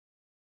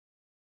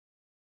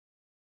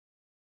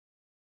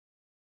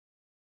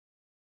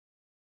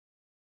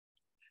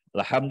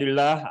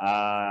Alhamdulillah,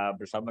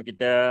 bersama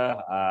kita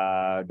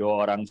dua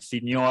orang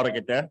senior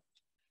kita,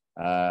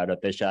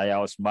 Dr. Syariah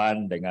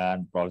Osman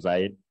dengan Prof.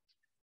 Zaid.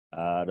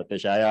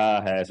 Dr. Syariah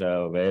has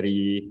a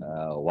very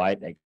wide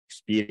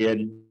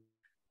experience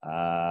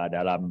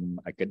dalam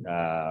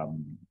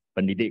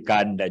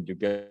pendidikan dan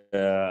juga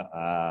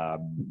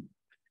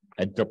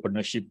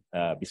entrepreneurship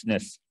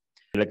business.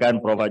 Silakan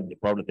Prof.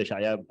 Dr.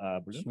 Syariah.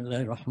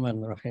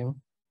 Bismillahirrahmanirrahim.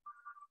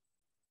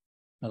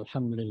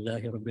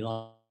 Alhamdulillahirabbil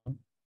alamin.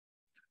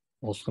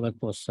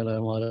 Wassalatu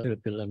wassalamu ala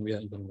asyrafil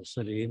anbiya'i wal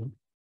mursalin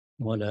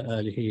wa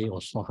ala alihi wa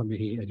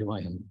sahbihi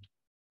ajma'in.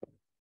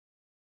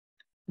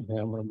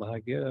 Yang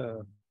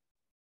berbahagia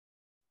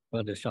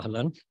pada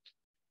Syahlan,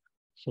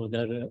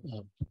 Saudara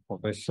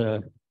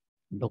Profesor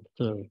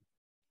Dr.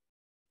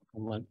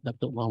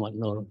 Datuk Muhammad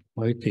Nur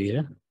Maiti,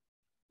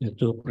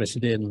 iaitu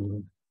Presiden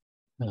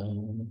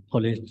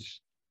College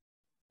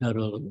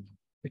Darul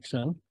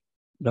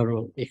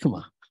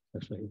Hikmah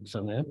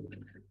sana.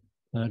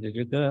 Ada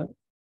juga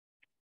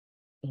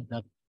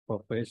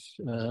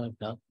Profesor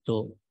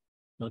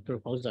Dr.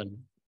 Fauzan,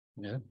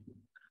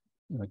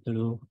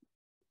 itu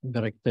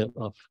Director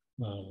of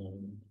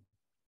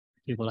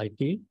Triple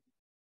IT,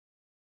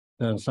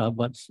 dan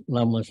sahabat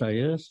lama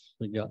saya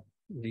sejak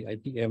di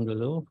ITM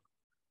dulu,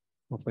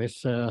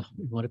 Profesor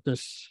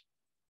Emeritus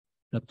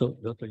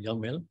Datuk Dr.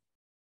 Jamil.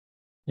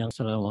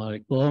 Yang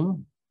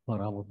Assalamualaikum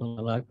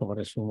warahmatullahi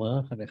kepada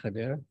semua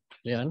hadir-hadir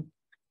sekalian,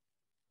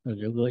 dan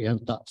juga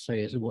yang tak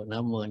saya sebut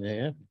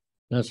namanya.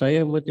 Dan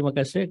saya berterima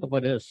kasih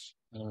kepada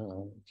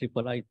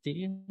Triple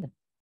IT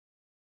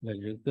dan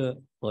juga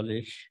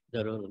College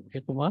Darul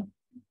Hikmah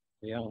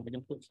yang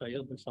menjemput saya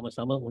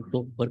bersama-sama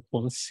untuk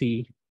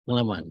berkongsi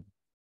pengalaman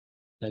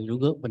dan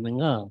juga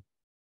mendengar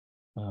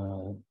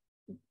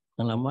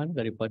pengalaman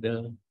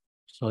daripada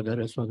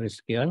saudara-saudara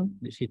sekian.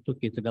 Di situ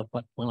kita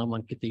dapat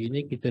pengalaman kita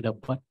ini, kita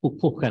dapat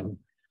kukuhkan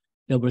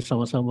dan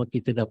bersama-sama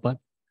kita dapat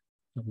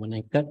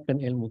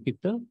meningkatkan ilmu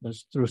kita, dan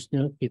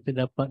seterusnya kita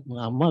dapat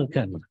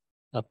mengamalkan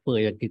apa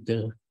yang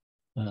kita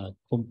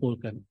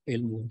kumpulkan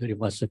ilmu dari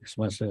masa ke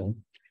semasa.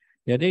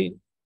 Jadi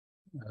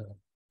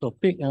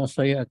topik yang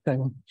saya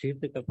akan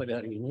ceritakan pada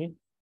hari ini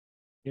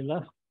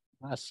ialah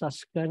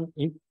asaskan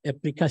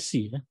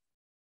aplikasi.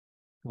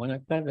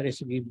 Kebanyakan dari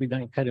segi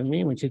bidang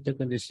akademi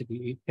menceritakan dari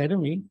segi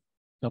akademi,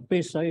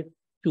 tapi saya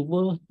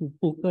cuba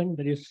tumpukan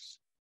dari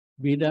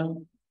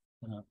bidang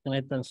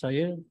kenaitan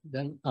saya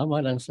dan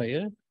amalan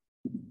saya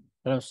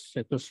dalam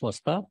sektor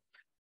swasta,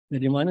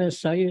 di mana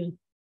saya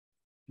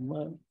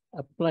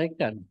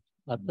mengaplikan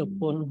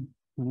ataupun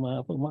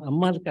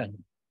mengamalkan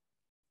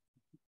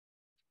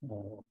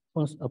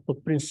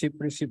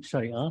prinsip-prinsip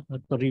syariah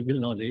atau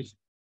reveal knowledge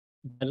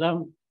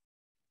dalam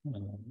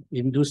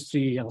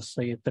industri yang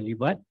saya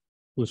terlibat,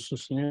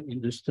 khususnya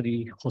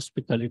industri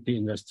hospitality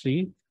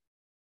industry,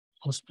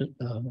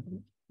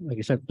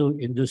 lagi satu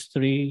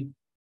industri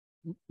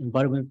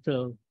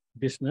environmental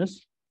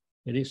business.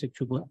 Jadi saya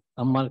cuba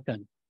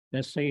amalkan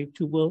dan saya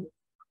cuba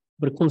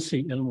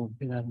berkongsi ilmu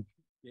dengan.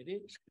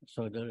 Jadi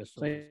saudara,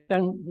 saya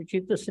akan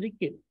bercerita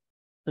sedikit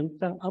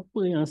tentang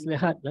apa yang saya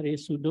lihat dari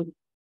sudut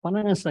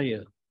pandangan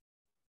saya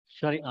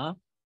syariah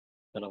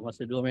dalam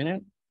masa 2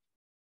 minit.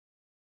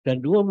 Dan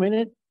 2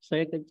 minit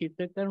saya akan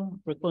ceritakan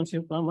berkongsi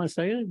pengalaman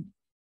saya,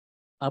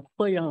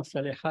 apa yang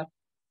saya lihat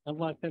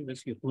amalkan dari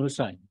segi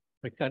pengurusan.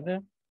 Kerana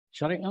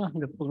syariah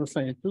dan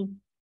pengurusan itu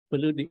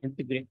perlu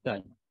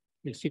diintegrasikan.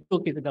 Di situ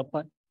kita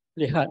dapat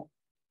lihat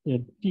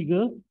 3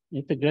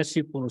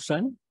 integrasi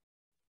pengurusan.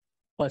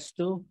 Lepas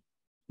tu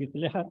kita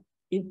lihat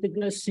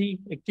integrasi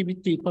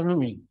aktiviti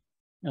ekonomi.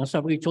 Yang saya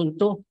bagi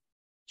contoh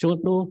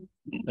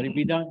dari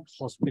bidang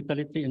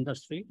hospitality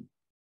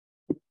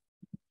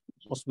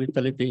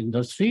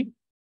industry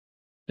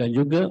dan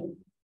juga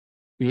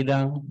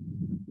bidang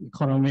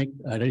ekonomi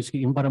dari segi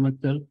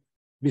environmental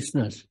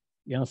business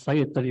yang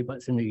saya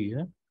terlibat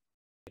sendiri.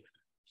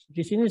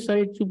 Di sini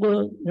saya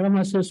cuba dalam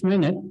masa 1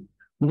 minit,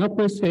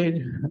 mengapa saya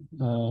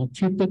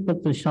cerita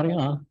tentang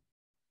syariah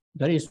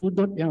dari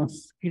sudut yang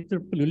kita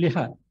perlu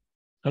lihat.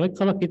 Kalau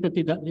kita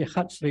tidak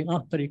lihat syariah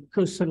dari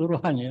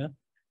keseluruhannya,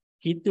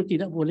 kita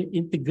tidak boleh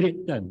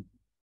integratekan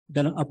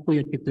dalam apa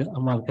yang kita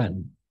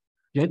amalkan.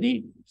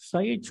 Jadi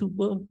saya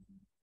cuba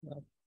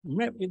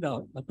map it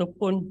out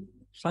ataupun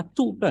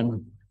satukan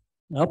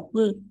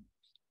apa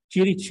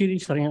ciri-ciri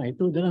syariah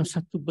itu dalam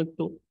satu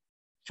bentuk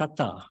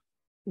kata.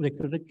 Oleh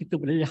kerana kita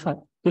boleh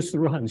lihat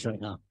keseluruhan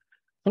syariah.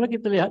 Kalau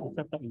kita lihat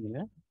kata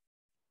ini,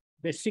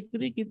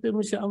 basically kita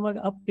mesti amal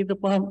apa, kita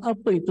faham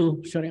apa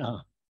itu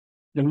syariah.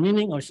 The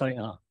meaning of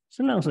syariah.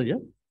 Senang saja.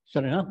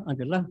 Syariah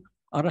adalah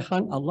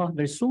arahan Allah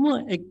dari semua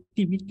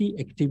aktiviti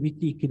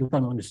kehidupan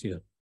manusia.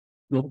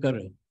 2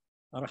 perkara.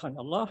 Arahan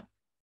Allah.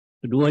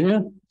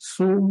 Keduanya,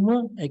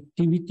 semua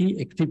aktiviti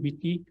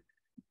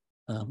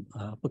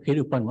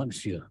kehidupan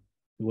manusia.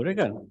 Boleh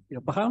kan?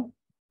 Kita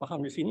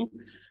faham di sini.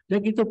 Dan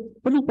kita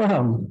perlu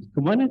faham ke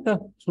manakah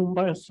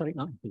sumber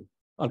syariah itu.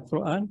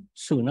 Al-Quran,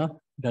 Sunnah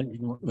dan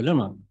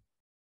ulama.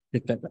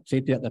 Saya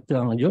tidak kata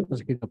yang lanjut,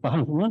 pasal kita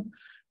faham semua.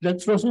 Dan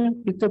seterusnya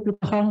kita perlu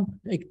faham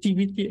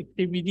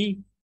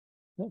aktiviti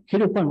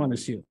kehidupan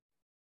manusia.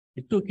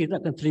 Itu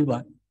kita akan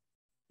terlibat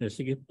dari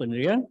segi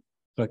pendirian,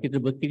 kalau kita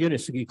bekerja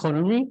dari segi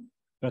ekonomi,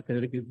 kalau kita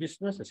dari segi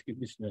bisnes, dari segi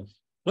bisnes.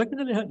 Kalau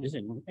kita lihat di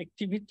sini,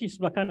 aktiviti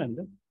sebelah kanan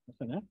tu,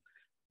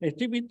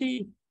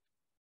 aktiviti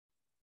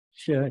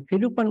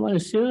kehidupan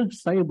manusia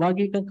saya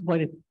bagikan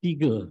kepada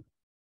tiga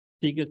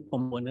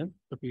komponen,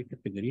 tapi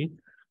kategori.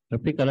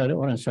 Tapi kalau ada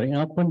orang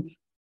syariah pun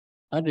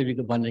ada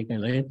juga bandingkan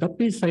lain.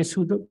 Tapi saya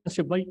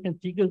bagikan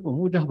tiga pun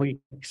mudah bagi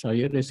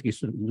saya dari segi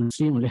sudut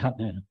industri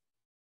melihatnya.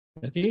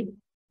 Jadi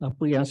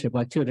apa yang saya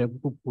baca dari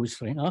buku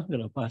syariah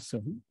dalam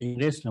bahasa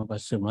Inggeris dan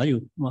bahasa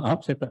Melayu,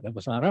 maaf saya tak ada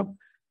bahasa Arab,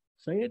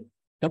 saya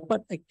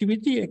dapat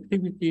aktiviti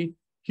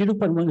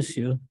kehidupan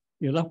manusia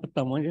ialah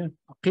pertamanya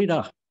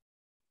akidah.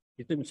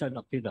 Kita mesti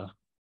ada akidah.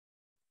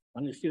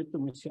 Manusia itu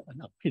mesti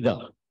ada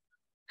akidah.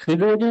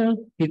 Keduanya,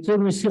 kita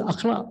mesti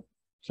akhlak.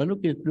 Selalu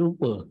kita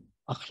lupa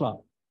akhlak.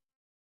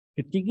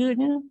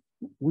 Ketiganya,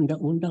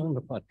 undang-undang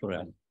dan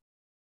peraturan.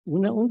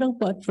 Undang-undang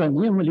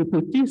peraturannya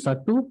meliputi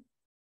satu,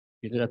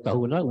 kita dah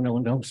tahulah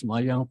undang-undang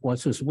semayang,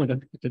 puasa semua dah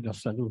kita dah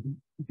selalu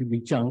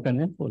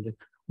dibincangkan oleh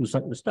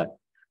ustaz-ustaz.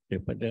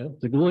 Daripada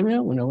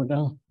keduanya,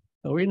 undang-undang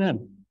kahwinan,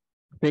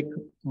 fik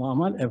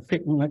muamal,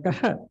 fik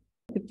munakahat.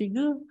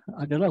 Ketiga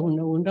adalah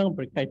undang-undang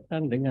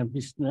berkaitan dengan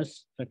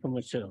bisnes dan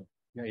komersial,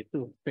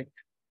 iaitu fik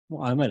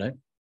muamalah.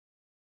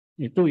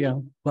 Itu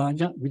yang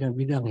banyak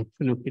bidang-bidang yang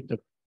perlu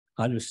kita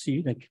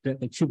halusi dan kita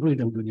ciburi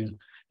dalam dunia.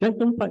 Dan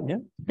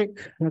keempatnya, fik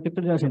yang kita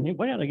lihat sini,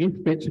 banyak lagi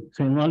fik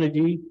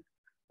kriminologi,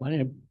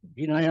 banyak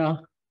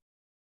binaya,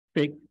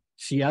 fik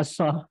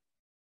siasah,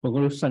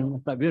 pengurusan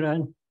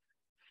pentadbiran,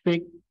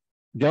 fik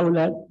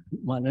daulat,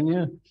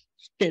 maknanya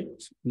state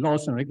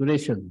laws and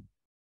regulation.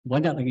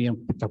 Banyak lagi yang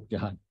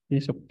pecah-pecahan. Ini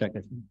saya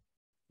pecahkan sini.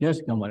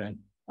 Ini gambaran.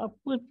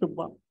 Apa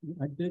sebab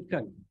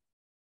diadakan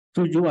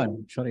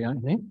tujuan syariah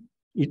ini?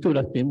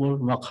 Itulah timbul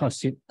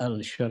MAQASID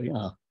al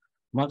Shariah.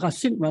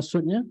 MAQASID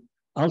maksudnya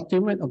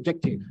ultimate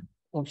objective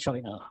of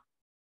syariah.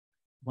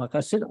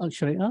 MAQASID al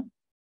Shariah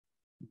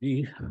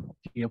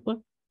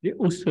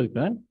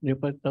diusulkan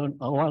daripada tahun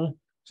awal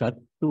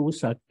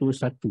 111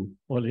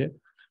 oleh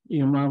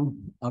Imam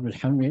Abdul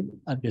Hamid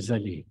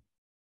Al-Ghazali.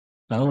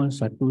 Tahun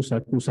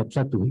 1111.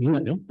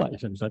 Ingat dia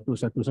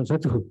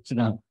 1111.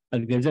 Senang.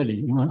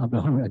 Al-Ghazali, Imam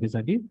Abdul Hamid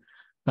Al-Ghazali,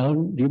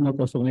 tahun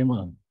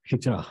 505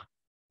 Hijrah.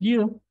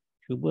 Dia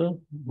cuba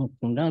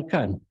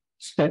memperkenalkan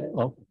state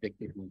of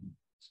objective,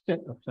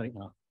 state of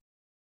syariah.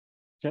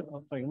 State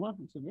of syariah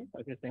maksudnya,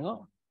 kalau kita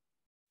tengok,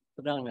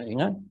 sedang nak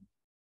ingat,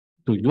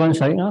 tujuan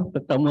syariah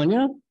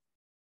pertamanya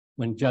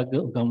menjaga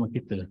agama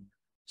kita.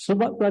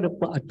 Sebab ada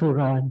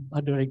peraturan,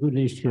 ada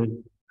regulation,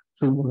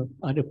 semua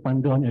ada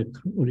panduan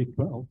oleh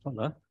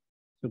Allah.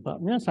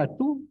 Sebabnya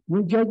satu,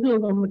 menjaga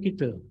agama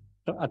kita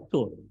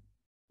teratur.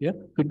 Ya,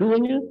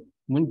 keduanya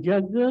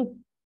menjaga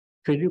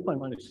kehidupan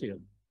manusia,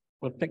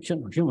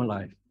 protection of human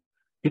life.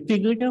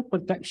 Ketiganya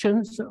protection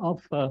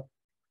of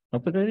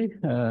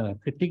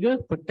ketiga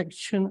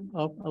protection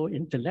of our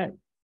intellect,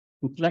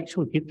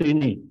 intellectual kita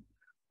ini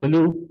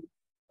perlu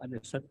ada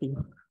satu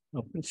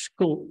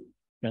scope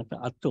yang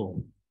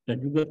teratur dan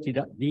juga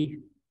tidak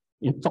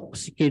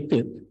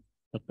di-intoxicated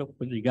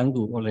ataupun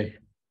diganggu oleh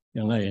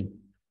yang lain.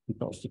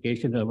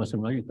 Intoxication dalam bahasa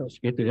Melayu,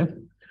 intoxicated ya.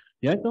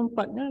 Yang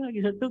keempatnya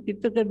lagi satu,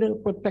 kita ada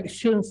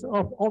protections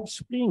of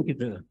offspring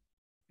kita.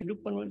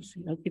 Kehidupan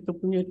manusia, kita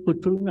punya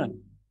keturunan.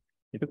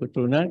 Itu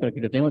keturunan, kalau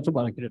kita tengok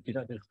sebab kita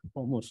tidak ada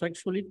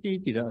homosexuality,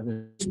 tidak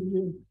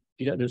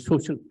ada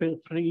social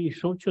free,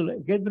 social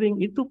gathering,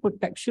 itu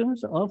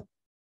protections of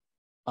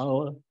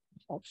our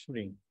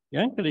offspring.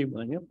 Yang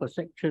kelimanya,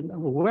 protection of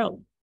wealth.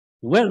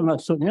 Wealth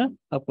maksudnya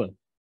apa?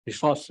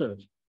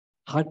 Resources,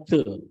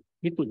 harta.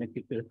 Itu yang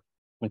kita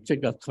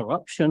mencegah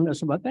corruption dan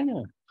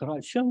sebagainya.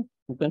 Corruption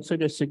bukan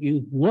saja segi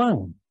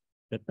wang,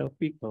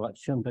 tetapi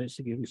corruption dari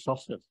segi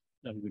resources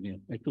dalam dunia.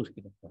 Itu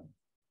kita faham.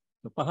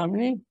 Faham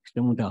ini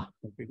sudah mudah.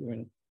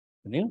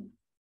 Ini.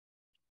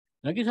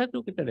 Lagi satu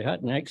kita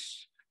lihat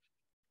next.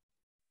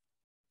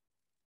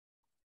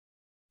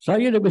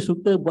 Saya lebih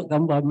suka buat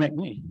gambar map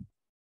ni.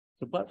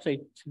 Sebab saya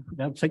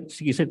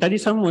tadi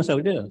sama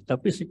saja,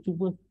 tapi saya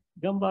cuba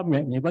gambar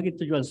map ni bagi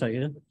tujuan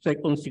saya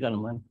kongsikan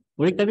aman.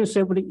 Oleh kerana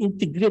saya boleh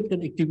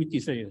integratekan aktiviti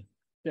saya.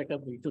 Saya akan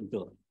beri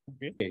contoh.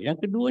 Okay.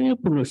 Yang keduanya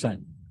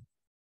pengurusan.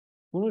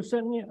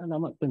 Pengurusan ni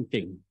amat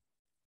penting.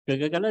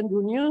 Kegagalan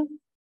dunia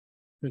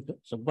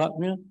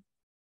sebabnya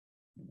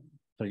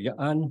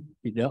kerajaan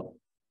tidak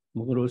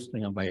mengurus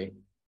dengan baik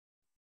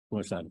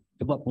pengurusan.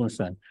 Sebab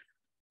pengurusan.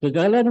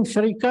 Kegagalan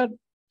syarikat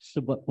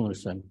sebab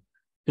pengurusan.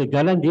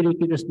 Kegagalan diri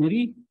kita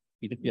sendiri,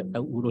 kita tidak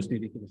tahu urus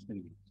diri kita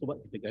sendiri. Sebab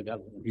kita gagal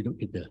dalam hidup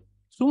kita.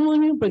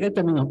 Semuanya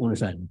berkaitan dengan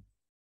pengurusan.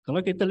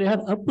 Kalau kita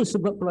lihat apa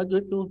sebab keluarga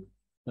itu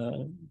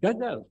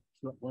gagal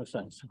sebab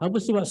pengurusan. Apa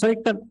sebab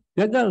syarikat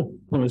gagal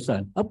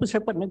pengurusan. Apa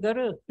sebab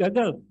negara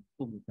gagal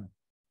pengurusan.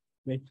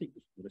 Basic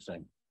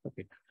pengurusan.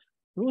 Okey.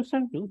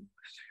 Pengurusan tu,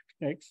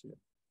 next,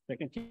 saya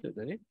akan cerita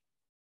tadi.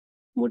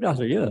 Mudah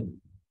saja.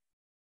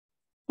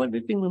 What do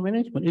you think of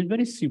management? It's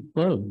very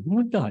simple.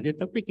 Mudah je,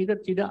 tapi kita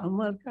tidak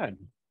amalkan.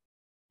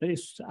 Dari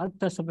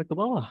atas sampai ke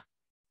bawah.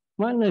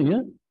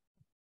 Maknanya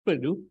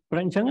perlu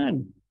perancangan.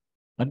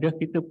 Ada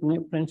kita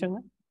punya perancangan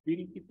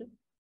diri kita,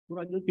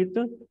 keluarga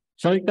kita,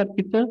 syarikat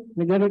kita,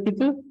 negara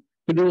kita.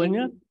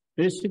 Keduanya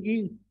dari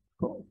segi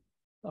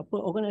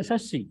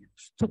organisasi,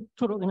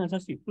 struktur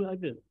organisasi perlu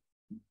ada.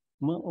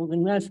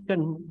 Mengorganisasikan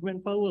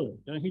manpower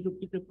dalam hidup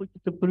kita pun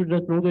kita perlu,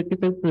 dalam keluarga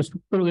kita perlu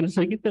struktur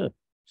organisasi kita,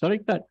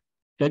 syarikat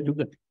dan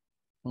juga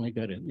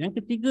negara. Yang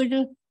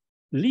ketiganya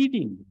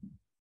leading.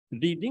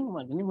 Leading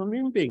maknanya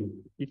memimpin.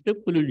 Kita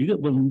perlu juga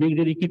memimpin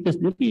diri kita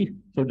sendiri,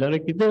 saudara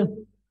kita,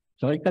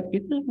 syarikat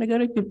kita,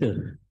 negara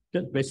kita.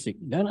 That's basic.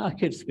 Dan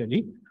akhir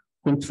sekali,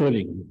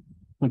 controlling.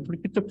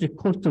 Kita perlu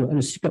kontrol,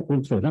 ada sikap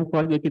kontrol dalam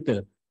keluarga kita.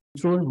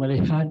 Kontrol,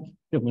 melihat,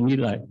 dan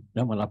menilai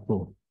dan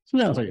melapor.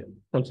 Senang saja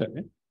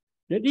konsepnya.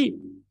 Jadi,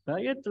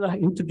 saya telah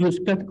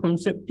introducekan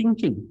konsep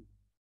thinking.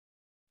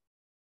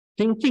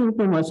 Thinking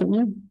itu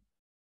maksudnya,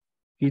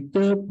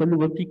 kita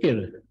perlu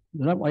berfikir.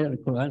 Dalam ayat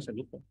Al-Quran, saya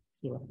lupa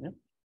surahnya.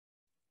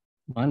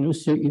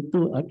 Manusia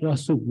itu adalah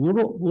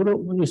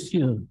seburuk-buruk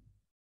manusia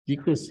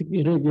jika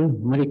sekiranya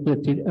mereka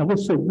tidak,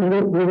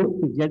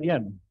 seburuk-buruk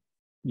kejadian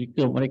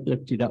jika mereka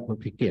tidak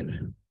berfikir.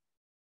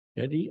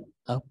 Jadi,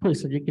 apa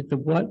saja kita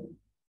buat,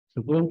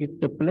 sebelum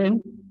kita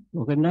plan,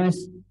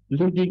 organize,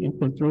 leading and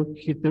control,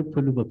 kita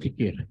perlu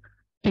berfikir.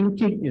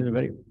 Thinking is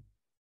very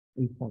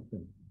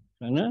important.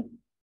 Kerana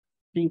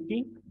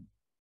thinking,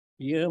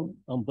 ia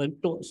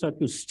membentuk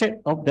satu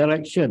state of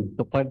direction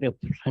kepada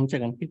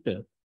perancangan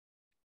kita.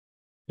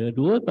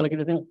 Kedua, kalau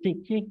kita tengok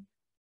thinking,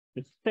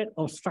 the state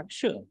of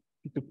structure.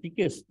 Kita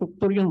fikir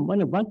struktur yang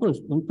mana bagus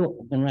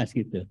untuk organize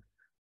kita.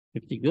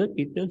 Ketiga,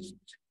 kita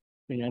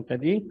yang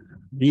tadi,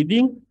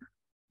 leading,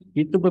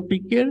 kita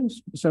berfikir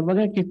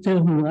sebagai kita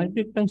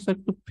mengadakan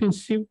satu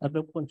prinsip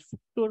ataupun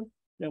struktur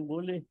yang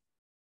boleh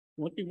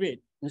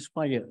motivate,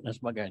 inspire dan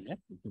sebagainya.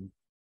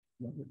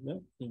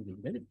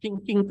 Jadi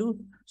thinking tu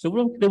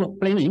sebelum kita buat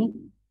planning,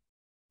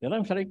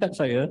 dalam syarikat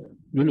saya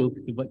dulu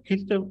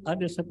kita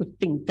ada satu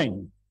think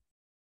tank.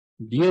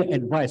 Dia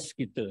advise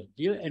kita,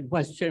 dia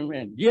advise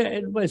chairman, dia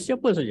advise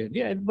siapa saja,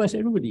 dia advise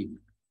everybody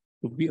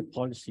to be a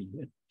policy.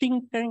 A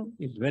think tank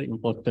is very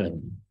important.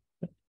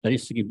 Dari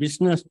segi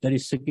bisnes, dari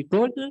segi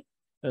keluarga,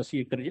 dari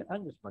segi kerjaan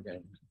dan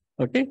sebagainya.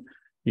 Okey?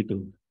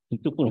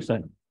 Itu pun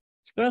Ustaz.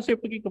 Sekarang saya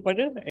pergi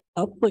kepada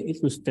apa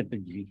itu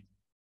strategi.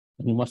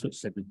 Ini maksud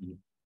strategi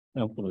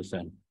dalam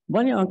perusahaan.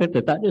 Banyak orang kata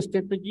tak ada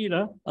strategi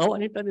lah. Awak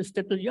ni tak ada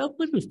strategi.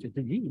 Apa tu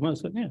strategi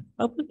maksudnya?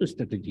 Apa tu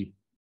strategi?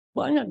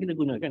 Banyak kita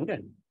gunakan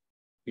kan?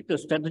 Kita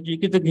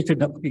strategi kita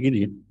nak pergi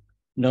gini.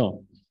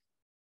 No.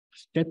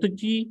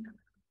 Strategi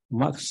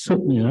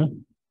maksudnya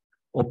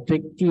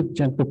objektif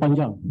jangka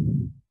panjang.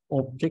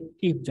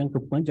 Objektif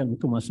jangka panjang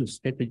itu maksud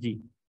strategi.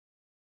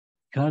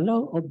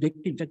 Kalau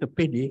objektif jangka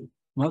pendek,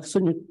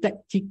 maksudnya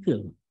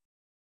tactical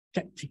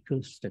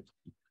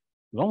strategy.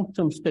 Long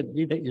term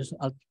strategy, that is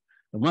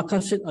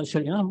MAQASID al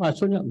Shariah,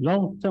 maksudnya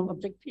long term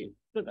objective.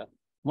 Betul tak?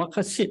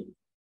 MAQASID,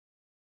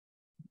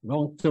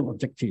 long term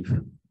objective.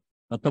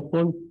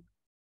 Ataupun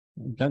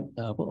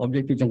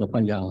objektif jangka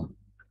panjang.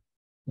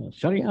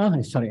 Syariah.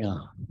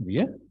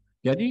 Ya?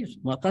 Jadi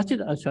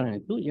MAQASID al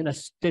Shariah itu ialah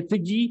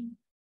strategi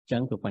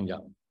jangka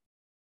panjang.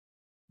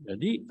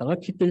 Jadi kalau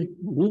kita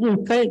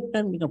hubung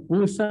kaitkan dengan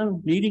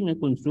perusahaan leading dan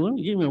control,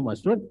 ia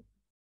bermaksud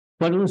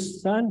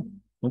perusahaan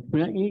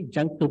mempunyai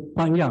jangka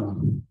panjang.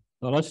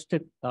 Kalau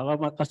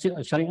MAQASID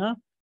al Shariah,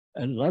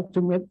 an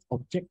ultimate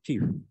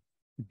objective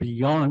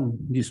beyond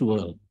this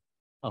world,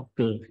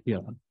 after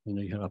here,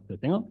 hereafter.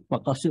 Tengok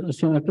MAQASID al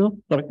Shariah itu,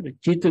 kalau kita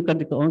ceritakan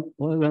dekat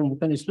orang yang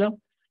bukan Islam,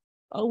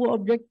 our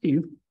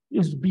objective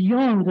is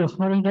beyond the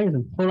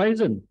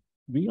horizon,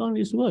 beyond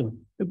this world,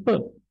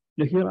 above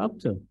the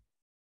hereafter.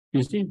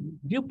 You see,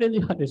 dia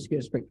boleh lihat dari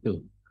segi aspek itu.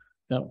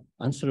 Now,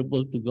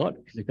 answerable to God,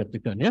 kita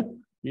katakan ya.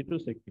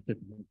 Itu saya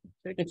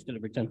akan cerita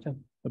lebih cancang,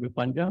 lebih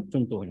panjang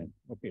contohnya.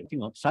 Okey,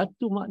 tengok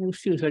satu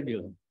manusia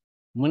saja.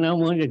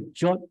 Namanya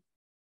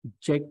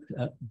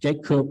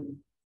Jacob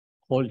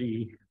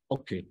Holly.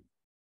 Okey.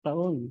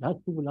 Tahun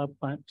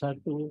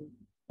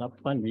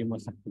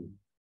 1851.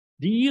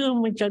 Dia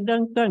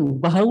mencadangkan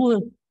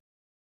bahawa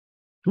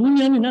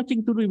dunia ni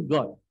nothing to do with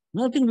God.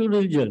 Nothing to do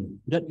with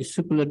religion. That is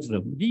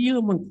secularism. Dia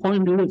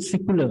mengcoin the word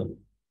secular.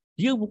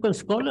 Dia bukan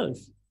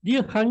scholars. Dia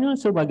hanya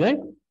sebagai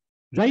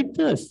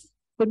writers,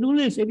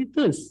 penulis,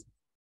 editors.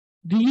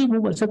 Dia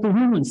membuat satu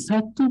movement,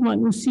 satu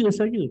manusia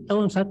saja.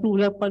 Tahun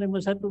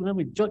 1851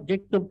 nama George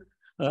Jacob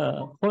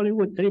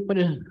Hollywood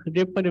daripada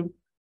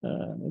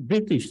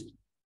British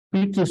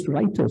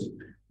writers.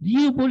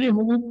 Dia boleh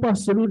mengubah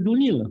seluruh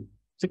dunia.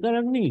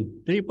 Sekarang ni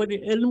daripada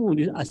ilmu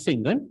dia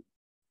asingkan,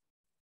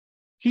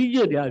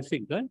 kerja dia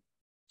asingkan,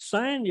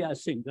 sains dia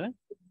asingkan,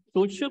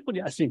 sosial pun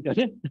dia asingkan.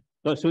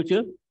 Kalau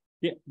sosial,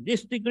 dia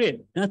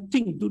disintegrate,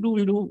 nothing to do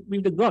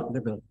with the God,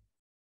 kata.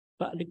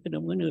 Tak ada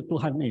kena-mengena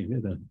Tuhan ni,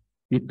 kata.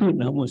 Itu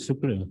nama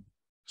secular.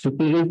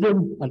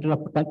 Secularism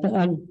adalah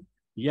perkataan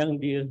yang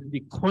dia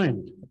di-coin,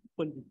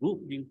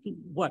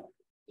 dibuat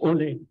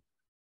oleh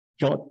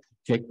George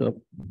Jacob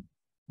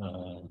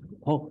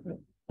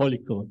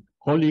Hollywood.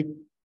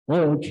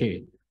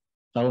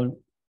 Tahun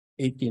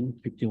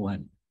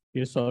 1851.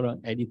 Dia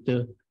seorang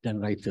editor dan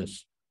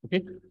writers.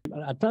 Okey.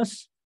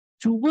 Atas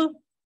cuba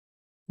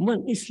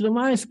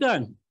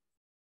mengislamiskan.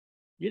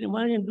 Jadi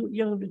mana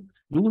yang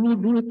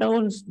dulu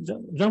tahun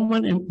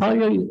zaman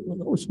Empire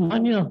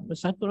Uthmaniyah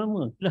bersatu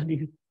lama telah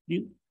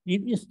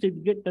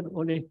diinstigatekan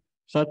oleh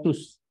satu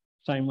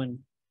Simon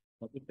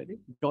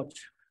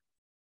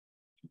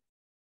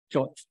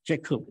George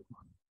Jacob.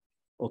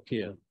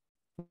 Okey.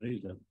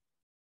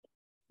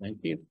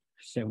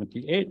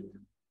 1978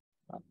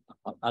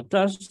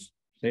 atas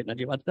saya nak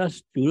di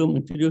atas cuba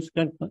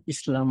mengintroducekan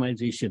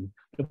Islamization.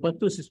 Lepas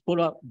tu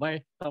follow up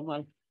by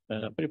Kamal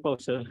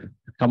Profesor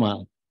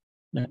Kamal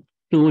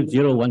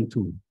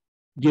 2012.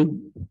 Dia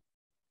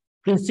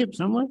prinsip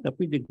sama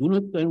tapi dia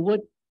gunakan word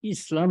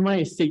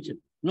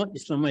Islamization, not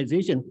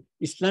Islamization,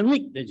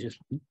 Islamic saja.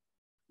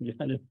 Dia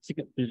ada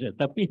sikap berbeza.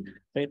 Tapi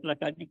saya telah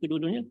kaji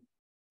kedua-duanya,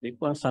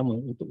 mereka sama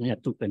untuk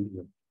menyatukan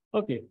dia.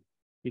 Okey,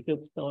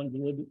 kita tahun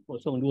 2022,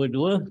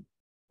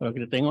 kalau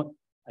kita tengok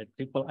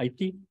triple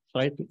IT,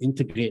 try to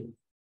integrate.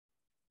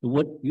 The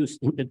word use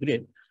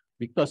integrate.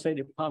 Because saya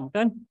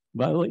dipahamkan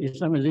bahawa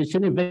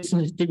Islamization is very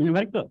sensitive in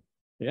America.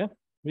 Ya,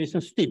 very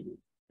sensitive.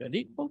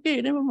 Jadi, okay,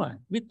 never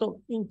mind. We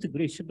talk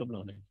integration of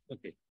knowledge.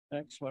 Okay,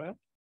 next one.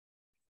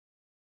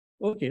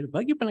 Okay,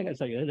 bagi pandangan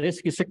saya, dari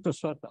segi sektor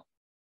swasta.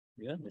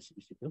 Ya, dari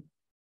segi situ.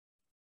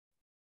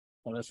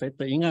 Kalau saya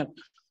teringat,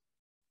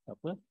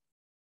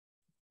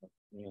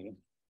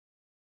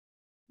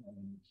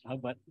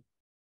 sahabat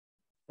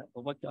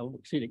Abu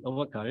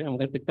Bakar yang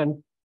mengatakan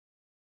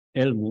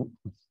ilmu,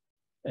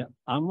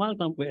 amal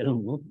tanpa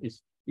ilmu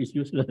is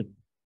useless.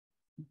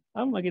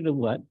 Amal kita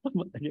buat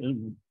tanpa ada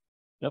ilmu.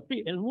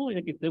 Tapi ilmu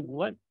yang kita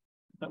buat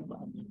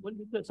pun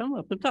juga sama,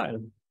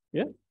 betul.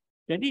 Ya.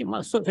 Jadi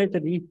maksud saya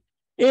tadi,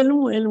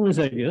 ilmu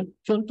saja,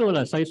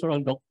 contohlah saya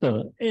seorang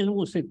doktor,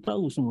 ilmu saya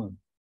tahu semua.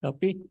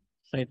 Tapi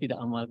saya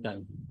tidak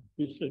amalkan.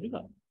 Useless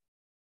juga.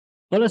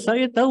 Kalau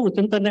saya tahu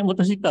tentang naik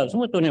motosikal,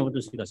 semua tahu naik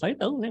motosikal. Saya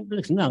tahu naik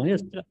motosikal senang.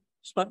 Ya.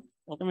 Start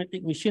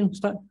automatic machine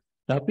start.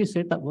 Tapi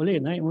saya tak boleh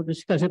naik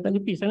motosikal. Saya tak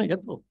letih, saya nak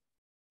jatuh.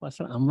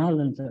 Pasal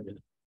amalan saja.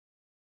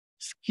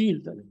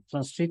 Skill saja.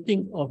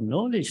 Translating of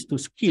knowledge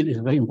to skill is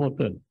very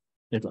important.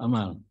 Itu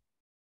amal.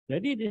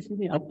 Jadi di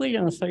sini apa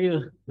yang saya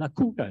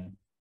lakukan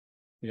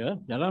ya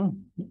dalam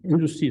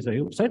industri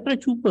saya telah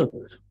cuba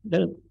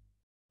dan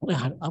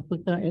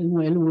apakah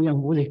ilmu-ilmu yang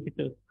boleh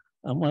kita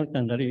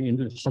amalkan dari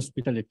industri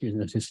hospitality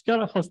industry.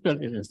 Secara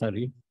hospitality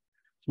industry,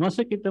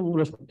 semasa kita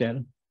mengurus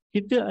hotel,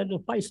 kita ada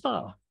 5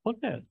 star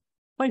hotel.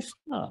 5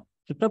 star.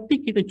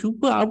 Tetapi kita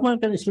cuba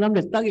amalkan Islam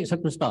dan tarik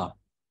 1 star.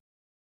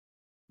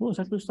 Oh,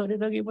 1 star dia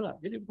tarik pula.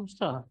 Jadi 4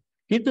 star.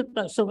 Kita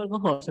tak serve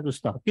alcohol 1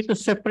 star. Kita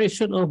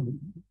separation of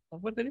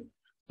apa tadi?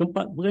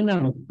 Tempat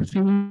berenang.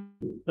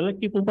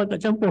 Lelaki perempuan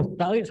tak campur.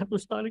 Tarik 1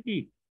 star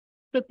lagi.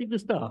 Kita 3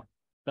 star.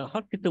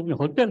 Tahap kita punya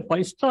hotel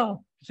 5 star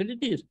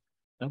facilities.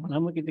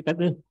 Lama-lama kita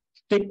kata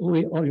take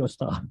away all your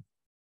star.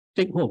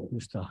 Take home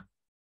your star.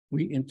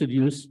 We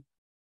introduce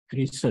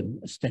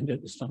Crescent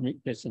standard,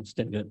 Islamic Crescent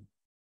standard.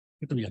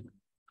 Itu yang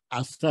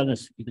asalnya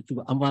kita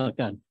cuba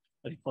amalkan.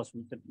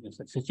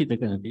 Saya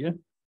ceritakan nanti ya.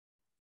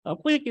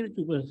 Apa yang kita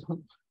cuba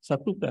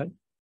satukan,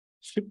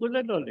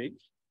 secular knowledge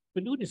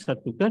perlu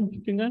disatukan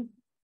dengan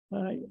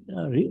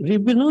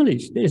real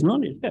knowledge. There is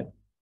knowledge kan.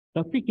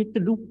 Tapi kita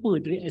lupa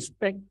dari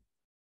aspek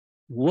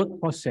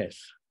work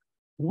process.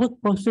 Work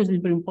process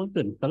is very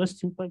important. Kalau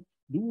simpan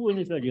dua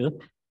ni saja,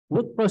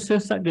 work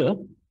process ada,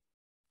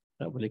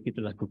 tak boleh kita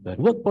lakukan.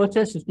 Work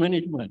process is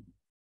management.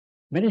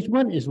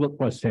 Management is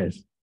work process.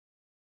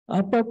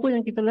 Apa-apa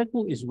yang kita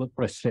lakukan is work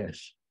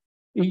process.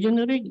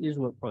 Engineering is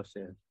work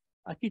process.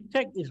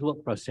 Architect is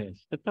work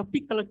process.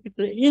 Tetapi kalau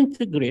kita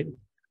integrate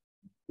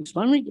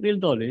Islamic real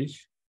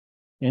knowledge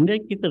and then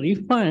kita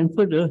refine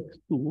further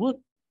to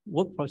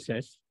work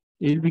process,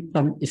 it will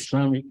become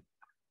Islamic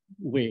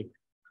way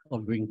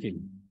of doing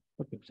things.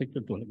 Okay, saya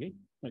contoh lagi.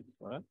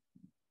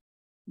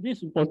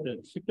 This is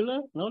important.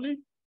 Secular knowledge,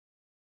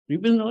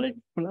 real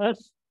knowledge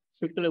plus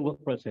secular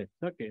work process.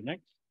 Okay,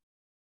 next.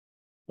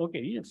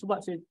 Okay, sebab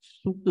saya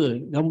suka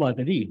gambar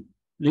tadi.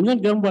 Dengan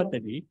gambar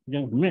tadi,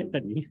 yang map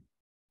tadi,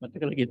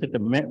 kalau kita ada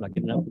map lah,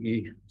 kita nak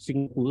pergi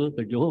Singapura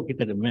ke Johor,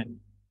 kita ada map.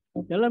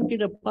 Dalam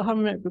kita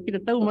faham map tu, kita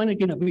tahu mana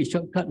kita nak pergi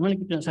shortcut, mana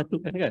kita nak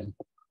satukan kan.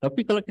 Tapi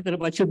kalau kita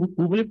dah baca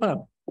buku, boleh faham.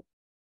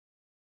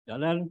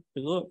 Jalan,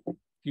 teruk,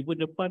 tiba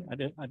depan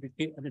ada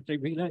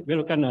traffic light,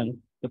 belok kanan.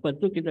 Lepas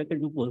tu kita akan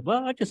jumpa,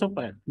 baca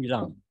sampai,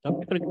 bilang.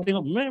 Tapi kalau kita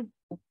tengok map,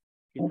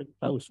 kita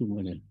tahu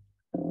semuanya.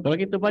 Kalau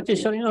kita baca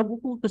syariah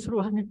buku,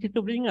 keseluruhanya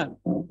kita boleh ingat.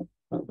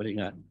 Boleh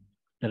ingat.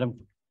 Dalam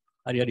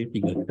hari-hari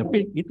 3.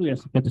 Tapi itu yang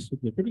saya kata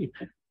suka tadi.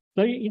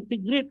 Saya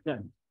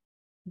integratekan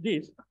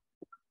this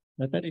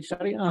tadi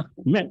syariah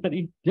map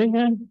tadi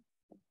dengan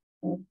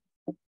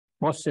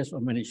proses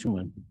of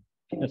management.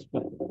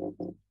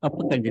 Apa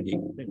akan jadi?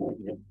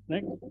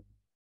 Next.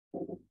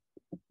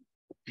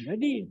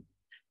 Jadi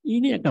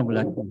ini akan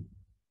berlaku.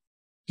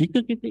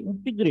 Jika kita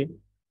integrate,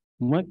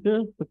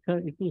 maka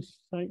perkara itu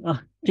syariah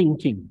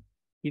thinking.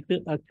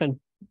 Kita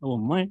akan our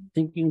mind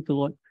thinking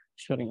toward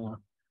syariah.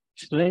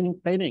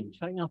 planning,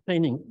 syariah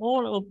planning.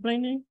 All our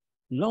planning,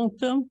 long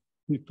term,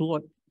 we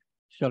toward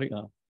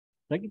syariah.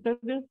 Lagi kita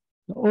ada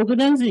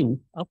organizing.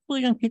 Apa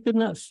yang kita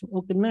nak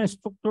organize,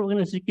 struktur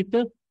organisasi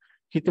kita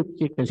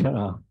fikirkan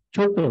syariah.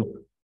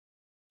 Contoh,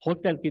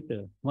 hotel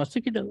kita. Masa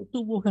kita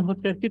tubuhkan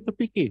hotel, kita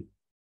fikir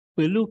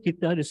perlu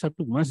kita ada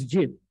satu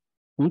masjid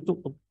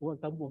untuk orang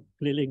tamu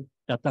keliling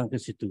datang ke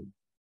situ.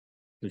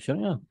 Itu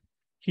syariah.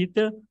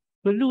 Kita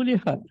perlu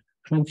lihat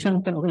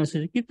rancangkan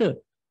organisasi kita.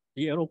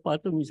 Di Eropah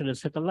tu misalnya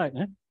satelit.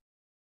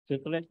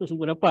 Satelit tu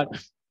semua dapat.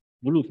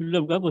 Blue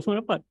film ke apa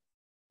semua dapat.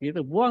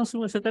 Kita buang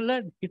semua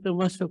satelit, kita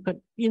masukkan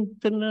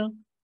internal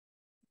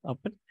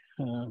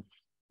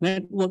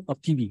network of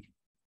TV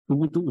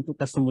untuk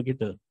customer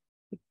kita.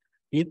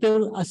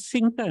 Kita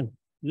asingkan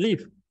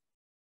lift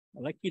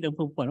lelaki dan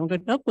perempuan. Orang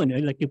kata apa ni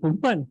lelaki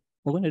perempuan?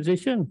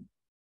 Organisation.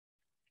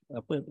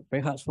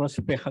 Pihak swasta,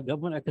 pihak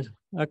government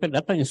akan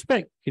datang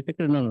inspect. Kita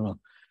kena no.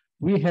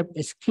 We have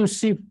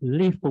exclusive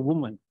lift for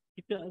women.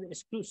 Kita ada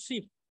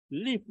exclusive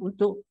lift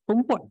untuk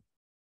perempuan.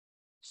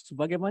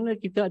 Sebagaimana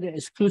kita ada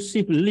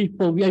eksklusif lift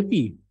for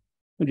VIP.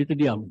 Kita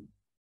diam.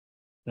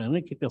 Kerana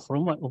kita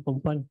hormat orang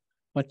perempuan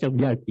macam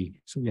VIP.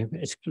 So we have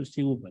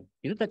exclusive woman.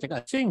 Kita tak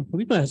cakap asing.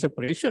 We don't have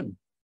separation.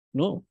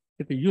 No.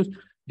 Kita use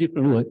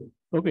different word.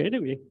 Okay,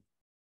 anyway.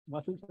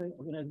 Maksud saya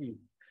organizing.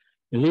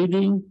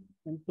 Leading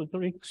and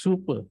controlling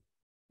super.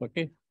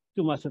 Okay.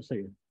 Itu maksud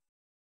saya.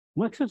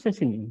 Maksud saya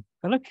sini.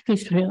 Kalau kita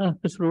syariah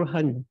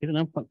keseluruhannya. Kita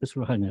nampak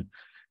keseluruhannya.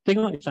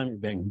 Tengok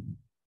Islamic Bank.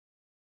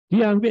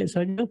 Dia ambil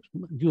saja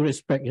due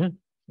respect ya.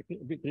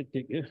 Bit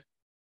kritik ya.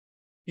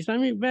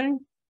 Islamic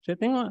Bank, saya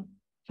tengok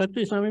satu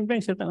Islamic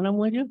Bank saya tak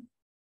nama aja.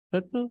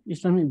 Satu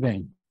Islamic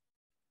Bank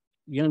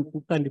yang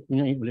bukan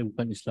dipunyai oleh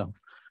bukan Islam.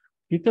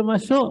 Kita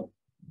masuk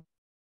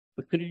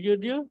pekerja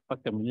dia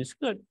pakai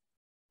miniskirt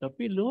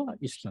tapi luar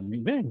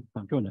Islamic Bank.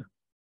 Macam mana?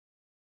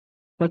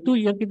 Lepas tu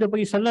yang kita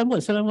bagi salam buat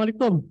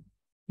Assalamualaikum.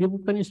 Dia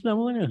bukan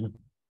Islam mana?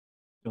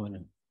 Macam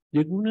mana?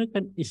 Dia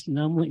gunakan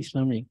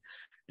Islamic.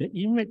 The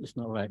image is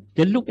not right.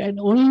 They look at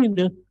only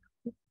the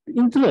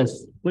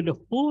interest, but the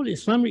whole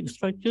Islamic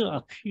structure,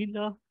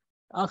 akidah,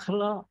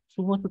 akhlak,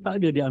 semua tu tak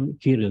ada dia ambil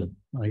kira.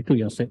 Itu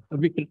yang saya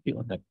ambil kritik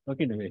on that.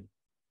 Okay, anyway.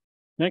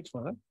 Next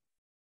one.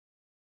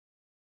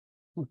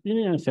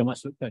 Ini yang saya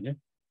maksudkan ya.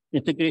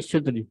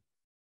 Integration tadi.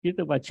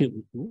 Kita baca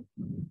buku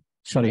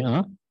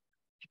syariah,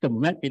 kita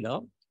map it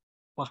out,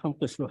 faham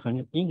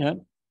keseluruhannya. Ingat,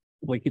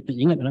 supaya kita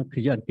ingat dalam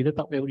kerjaan. Kita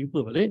tak payah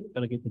refer balik.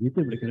 Kalau kita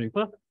boleh kita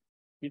refer.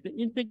 Kita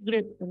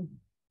integrate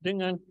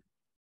dengan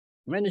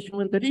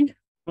management tadi,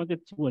 maka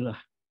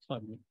semualah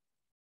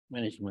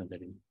management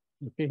tadi.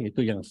 Okey,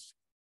 itu yang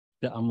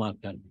kita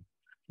amalkan.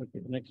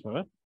 Okey, next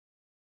one.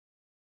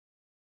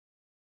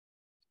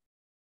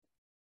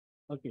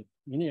 Okey,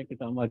 ini yang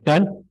kita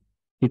amalkan.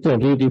 Kita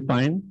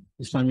redefine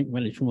Islamic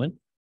management.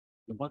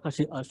 The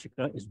MAQASID Al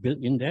Shariah is built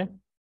in there.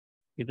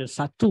 Kita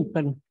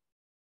satukan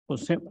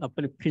konsep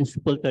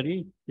principle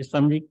tadi,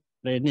 Islamic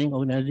planning,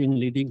 organizing,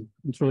 leading,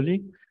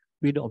 controlling,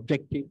 with the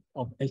objective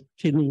of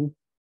attaining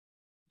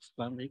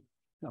Islamic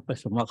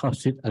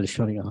MAQASID Al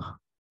Shariah.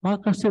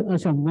 MAQASID Al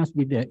Shariah must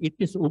be there. It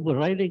is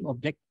overriding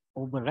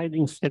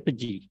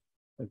strategy.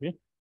 Okay,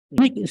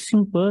 make it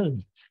simple.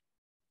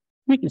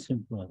 Make it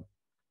simple.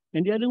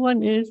 And the other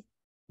one is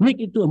make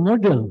it to a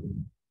model.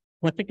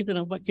 Macam kita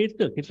nampak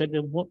kereta, kita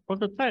ada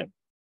prototype.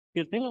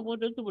 Kita tengok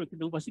model tu boleh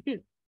kita ubah sikit.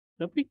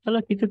 Tapi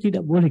kalau kita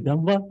tidak boleh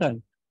gambarkan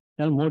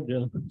dalam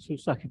model,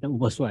 susah kita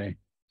ubah sesuai.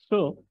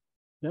 So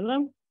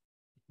dalam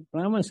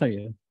pengalaman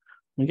saya,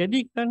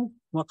 menjadikan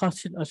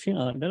MAQASID Al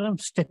Shariah dalam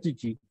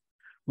strategi,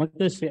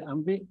 maka saya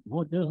ambil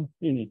model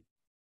ini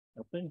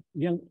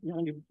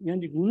yang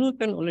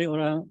digunakan oleh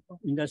orang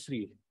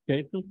industri,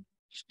 iaitu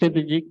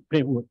strategic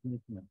framework,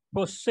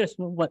 proses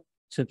membuat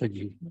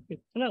strategi.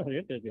 Okay. Senang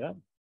saja kerja.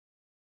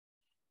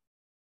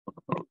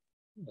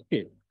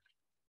 Okey,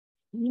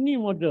 ini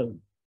model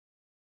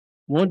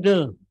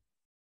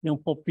yang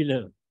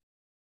popular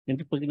yang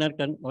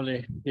diperkenalkan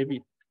oleh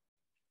David.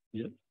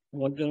 Ya.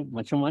 Model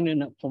macam mana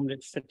nak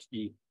formulate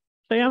strategi.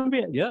 Saya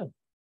ambil dia.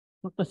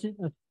 MAQASID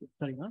Al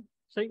Shariah.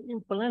 Saya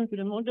implement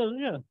dengan model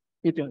dia.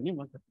 Itu ni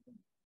MAQASID.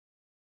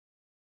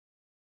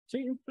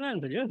 Saya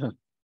implement saja.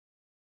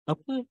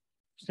 Apa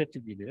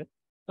strategi dia?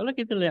 Kalau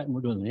kita lihat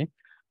model ni,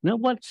 nak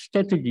buat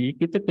strategi,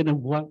 kita kena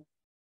buat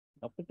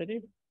apa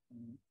tadi?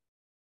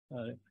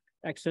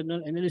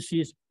 External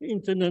analysis,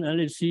 internal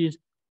analysis,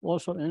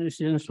 all sort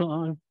analysis and so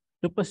on.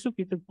 Lepas tu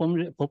kita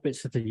formulate appropriate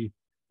strategi.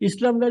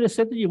 Islam dah ada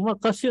strategi,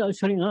 MAQASID Al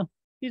Shariah.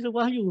 Itu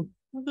wahyu.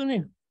 Betul ni.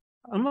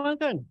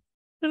 Amalkan.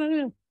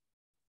 Kenapa?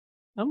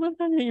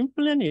 Amalkan,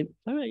 implement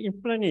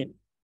it.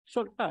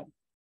 Shortcut.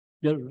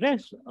 The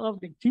rest of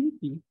the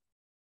activity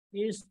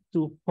is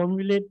to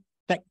formulate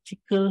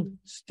tactical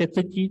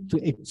strategy to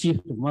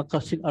achieve the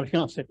MAQASID Al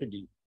Shariah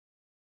strategy.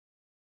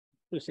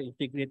 Itu saya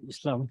integrate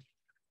Islam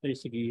dari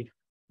segi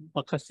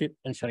MAQASID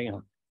Al Shariah.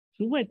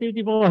 Semua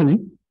aktiviti bawah ni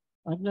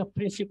adalah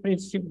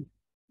prinsip-prinsip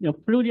yang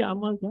perlu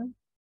diamalkan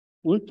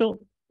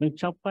untuk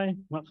mencapai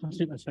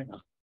MAQASID Al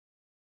Shariah.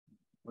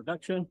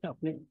 Protection of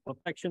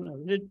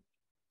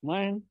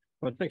mind,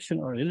 protection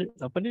of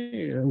apa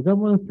ni,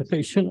 agama,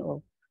 protection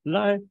of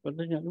life,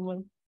 protection of human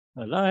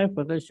life,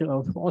 protection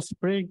of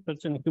offspring,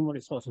 protection of human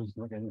resources dan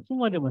sebagainya.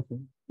 Semua ada masuk.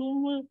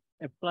 Semua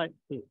applied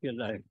to your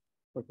life.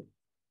 Okay.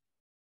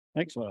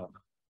 Next one.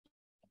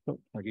 So,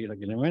 lagi 5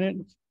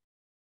 minit.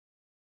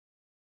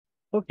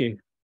 Okay.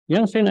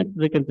 Yang saya nak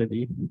katakan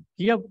tadi,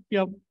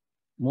 tiap-tiap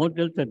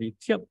model tadi,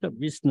 tiap-tiap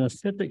bisnes,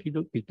 tiap-tiap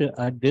hidup kita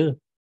ada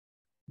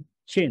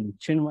chain.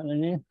 Chain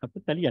maknanya apa?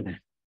 Talian.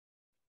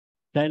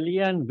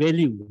 Talian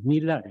value,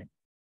 nilai.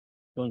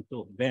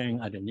 Contoh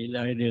bank ada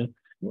nilai dia,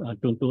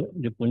 contoh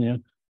dia punya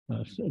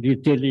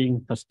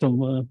retailing,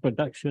 customer,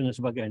 production dan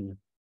sebagainya.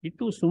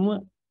 Itu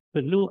semua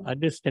perlu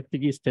ada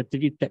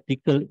strategi-strategi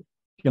taktikal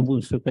yang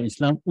berunsurkan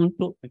Islam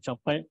untuk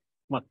mencapai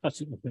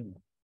maqasid al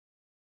syariah.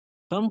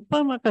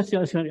 Tanpa maqasid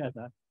al syariah,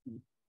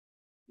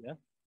 ya,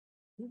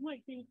 semua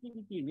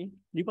aktiviti ni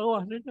di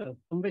bawah saja.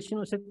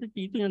 Conventional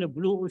strategy itu yang ada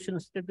blue ocean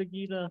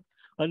strategy lah.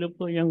 Ada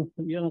apa yang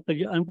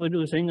kerjaan pada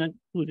saya ingat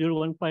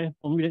 2015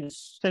 pemilihan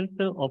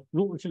center of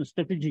blue ocean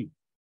strategy.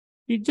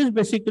 It just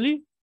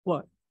basically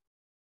what?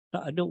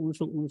 Tak ada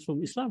unsur-unsur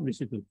Islam di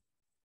situ.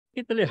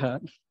 Kita lihat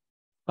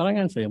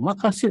pandangan saya,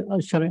 maqasid al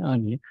syariah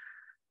ni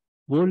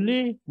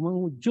boleh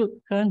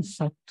mewujudkan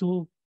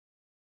satu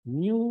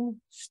new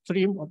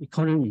stream of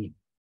economy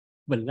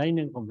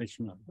berlainan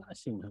konvensional,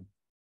 asingan.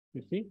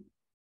 You see?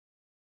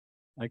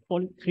 I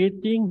call it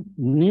creating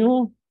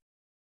new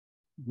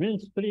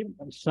mainstream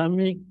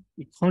Islamic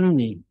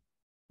economy.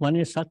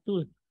 Mana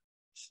satu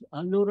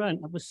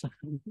aluran apa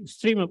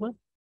stream apa?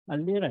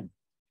 Aliran.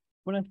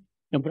 Mana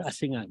yang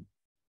berasingan.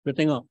 Kita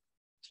tengok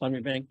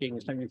Islamic banking,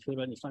 Islamic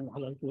insurance, Islamic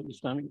halal food,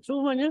 Islamic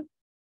semuanya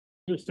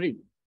new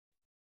stream.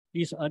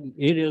 These are the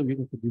areas we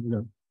need to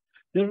develop.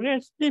 The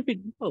rest, they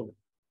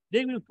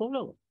will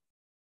follow.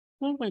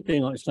 Mereka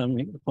tengok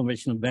Islamic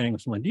conventional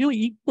bank semua. Dia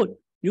ikut,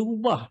 dia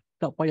ubah,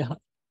 tak payah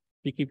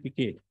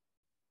fikir-fikir.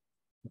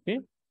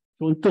 Okay?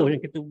 Contoh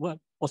yang kita buat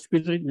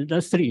hospital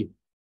industry.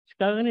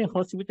 Sekarang ni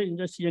hospital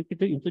industry yang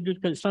kita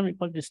introducekan Islamic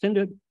quality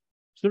standard,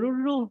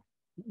 seluruh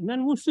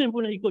non-Muslim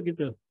pun nak ikut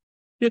kita.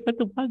 Dia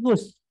kata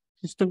bagus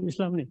sistem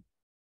Islam ni.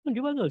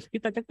 Dia bagus.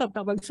 Kita cakap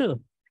tak bangsa.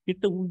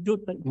 Kita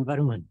wujudkan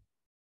environment.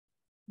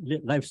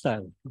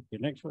 Lifestyle. Okay,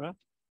 next one.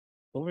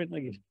 2 minit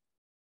lagi.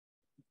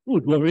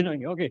 2 minit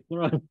lagi. Okay,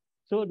 kurang.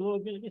 So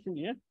 2 minit lagi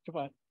sini ya.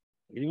 Cepat.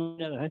 5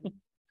 minit lah.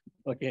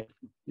 Okay.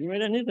 5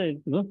 minit ni tadi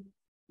tu.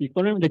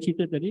 Ekonomi dah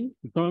cerita tadi.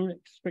 Economic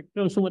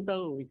spectrum semua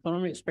tahu.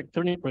 Economic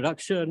spectrum ni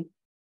production,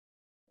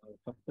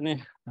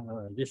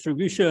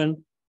 distribution,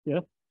 ya.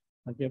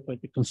 Apa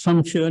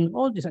consumption,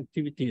 all these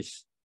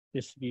activities.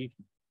 Dari segi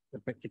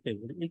dapat kita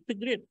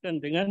integratekan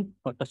dengan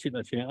maqasid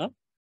al syariah.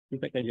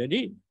 Kita akan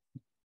jadi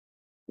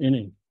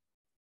ini.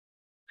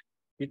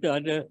 Kita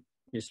ada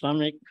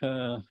Islamic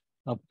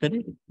apa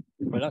tadi?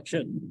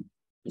 Production,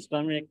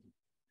 Islamic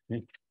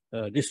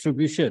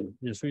distribution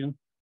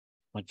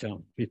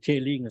macam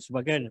retailing dan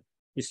sebagainya,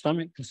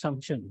 Islamic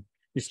consumption,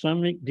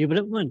 Islamic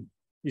development,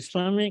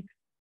 Islamic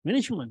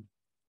management.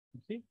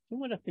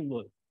 Semua dah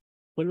timbul.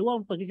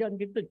 Peluang pekerjaan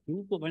kita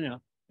cukup banyak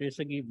dari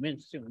segi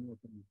mainstream.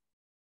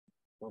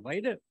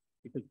 Provided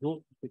kita go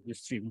to the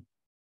stream.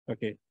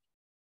 Okay.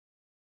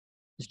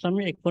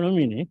 Islamic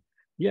economy ni,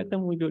 dia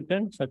akan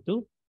mewujudkan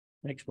satu,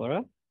 next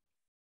para,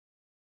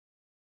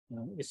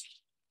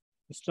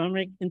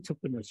 Islamic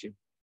entrepreneurship.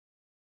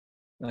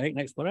 Baik,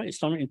 next para,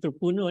 Islamic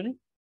entrepreneur ni,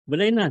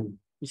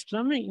 berlainan.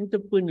 Islamic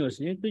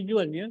entrepreneurs ni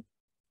tujuannya,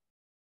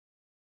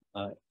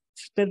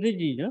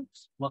 strateginya,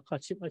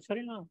 maqasid al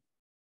syariah.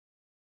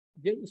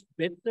 Dia is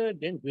better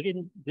than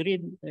green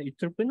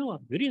entrepreneur.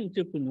 Green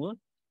entrepreneur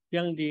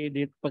yang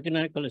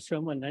diperkenalkan oleh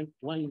Sumber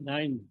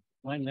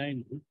 1991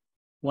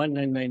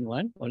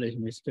 oleh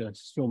Mr.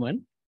 Sumber,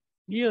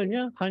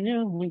 ianya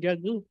hanya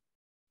menjaga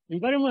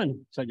environment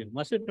saja.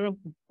 Masa dalam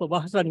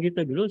perbahasan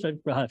kita dulu, saya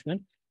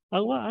bahaskan,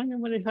 awak hanya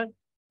melihat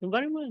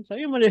environment.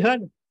 Saya melihat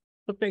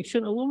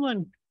protection of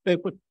women,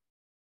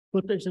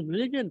 protection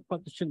religion,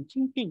 protection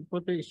thinking,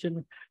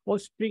 protection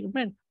offspring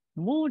man,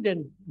 more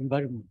than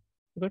environment.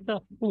 Saya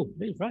kata, oh,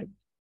 that is right.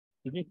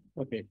 Jadi,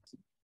 okay.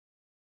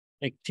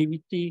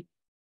 Activity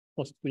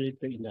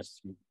possibility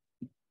industry.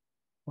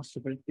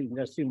 Possibility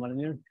industry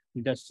maknanya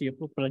industri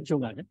apa?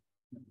 Pelancongan.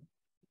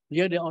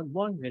 Dia ada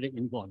outbound, dia ada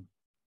inbound.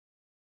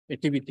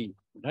 Activity.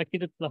 Dan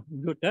kita telah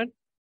wujudkan.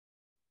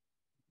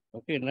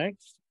 Okay,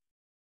 next.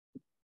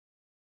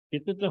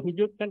 Kita telah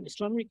wujudkan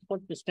Islamic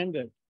quality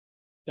standard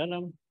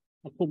dalam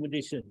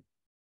accommodation.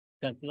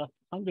 Dan telah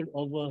 100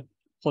 over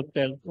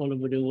hotel all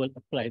over the world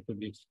apply to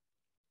this.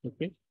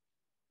 Okay.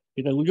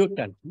 Kita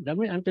wujudkan. That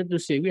means I'm trying to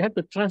say we have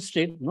to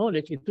translate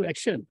knowledge into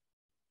action.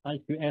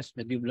 IQS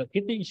dan develop.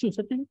 Kita issue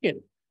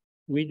certificate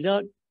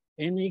without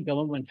any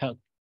government help.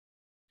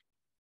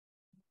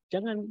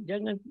 Jangan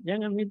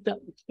minta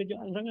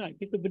kerjaan sangat.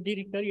 Kita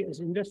berdiri kari as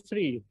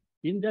industry,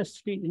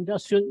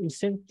 industrial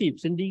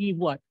incentive sendiri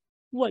buat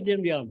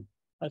diam-diam.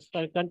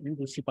 Asalkan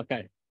industri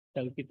pakai.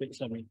 Kalau kita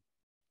Islam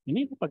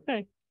ini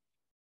pakai.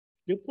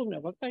 Jepun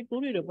nak pakai,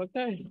 Korea dah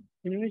pakai,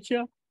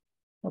 Indonesia,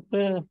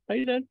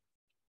 Thailand,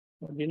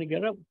 di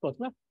negara of course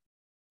lah.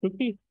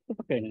 Okey, kita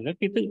pakai ni. Dan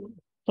kita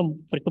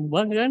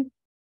perkembangkan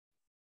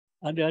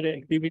ada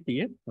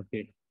aktiviti ya.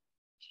 Okey.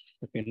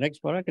 Okey,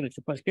 next para kena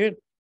cepat sikit.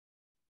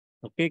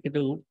 Okey, kita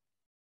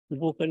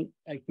bukan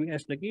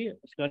IQS lagi.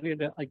 Sekarang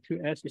ada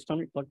IQS,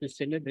 Islamic Quality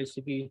Standard dari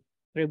segi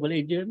travel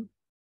agent.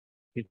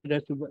 Kita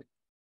dah cuba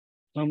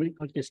Islamic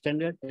Quality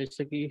Standard dari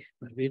segi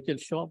retail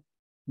shop,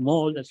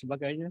 mall dan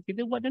sebagainya.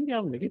 Kita buat dan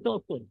diam. Kita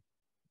open.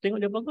 Tengok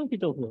dia bagus,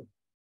 kita open.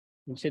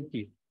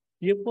 Insentif.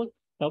 Dia pun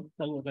tahu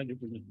dia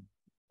punya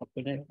apa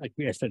ni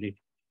IQS tadi.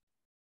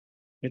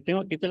 Kita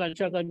tengok kita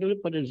lancarkan dulu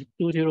pada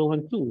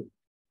 2012.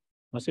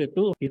 Masa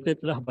tu kita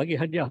telah bagi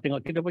hadiah. Tengok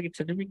kita bagi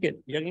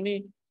sertifikat. Yang ini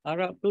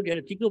Arab tu dia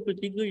ada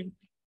 33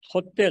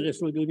 hotel di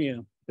seluruh dunia.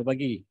 Kita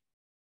bagi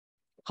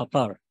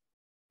Qatar.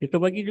 Kita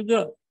bagi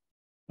juga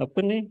apa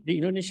ni di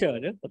Indonesia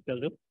ada hotel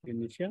tu di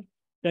Indonesia.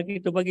 Dan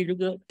kita bagi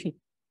juga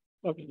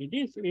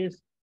this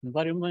is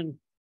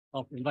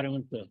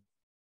environmental.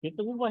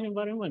 Kita ubah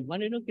environment.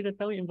 Mana tu kita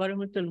tahu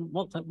environmental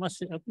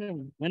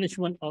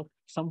management of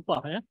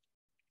sampah ya.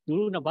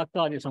 Dulu nak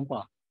bakar dia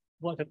sampah.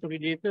 Buat satu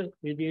radiator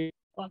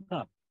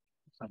bakar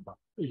sampah.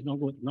 It's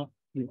not good. No.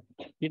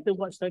 Kita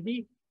buat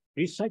study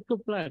recycle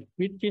plant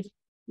which is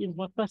in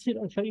MAQASID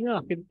Al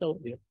Shariah kita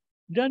tahu dia.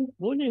 Dan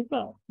boleh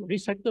tak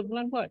recycle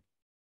plant buat?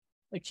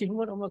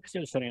 Achievement of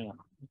MAQASID Al Shariah.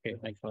 Okay,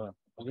 thanks for that.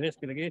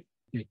 Sekali lagi.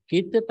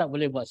 Kita tak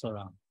boleh buat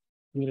seorang.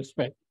 We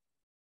respect.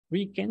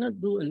 We cannot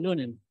do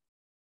alone in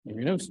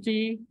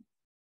university,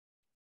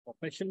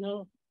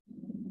 professional,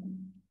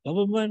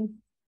 government,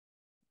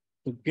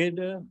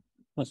 together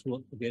must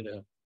work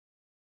together.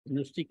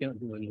 Industry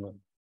cannot do alone.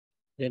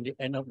 Then they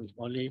end up with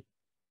only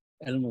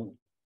ilmu.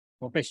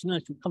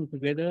 Professionals should come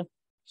together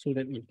so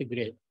that we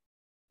integrate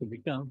to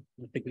become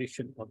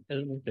integration of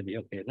ilmu tadi.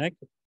 Okay,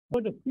 next. For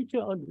the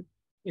future audit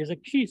is a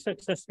key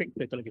success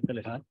factor kalau kita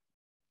lihat.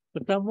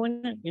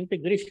 Pertamanya,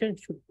 integration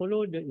should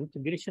follow the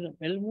integration of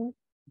ilmu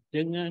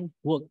dengan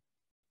work.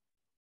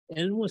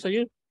 Ilmu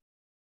saja,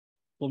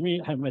 for me,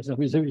 I have my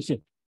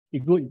observation.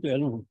 You go into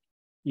ilmu.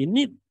 You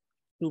need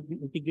to be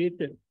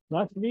integrated.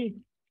 Lastly,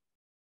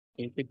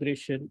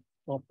 integration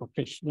of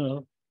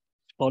professional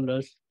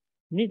scholars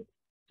need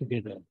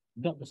together.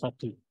 Tak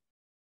bersatu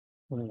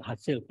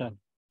menghasilkan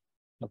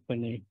apa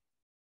ni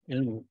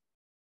ilmu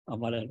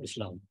amalan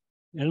Islam.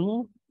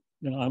 Ilmu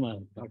dan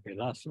amal. Okay,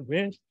 last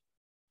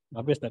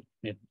habis tak?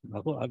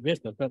 Aku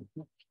habis tak?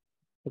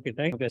 Okay,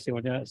 terima kasih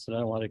banyak.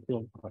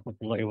 Assalamualaikum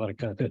warahmatullahi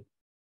wabarakatuh.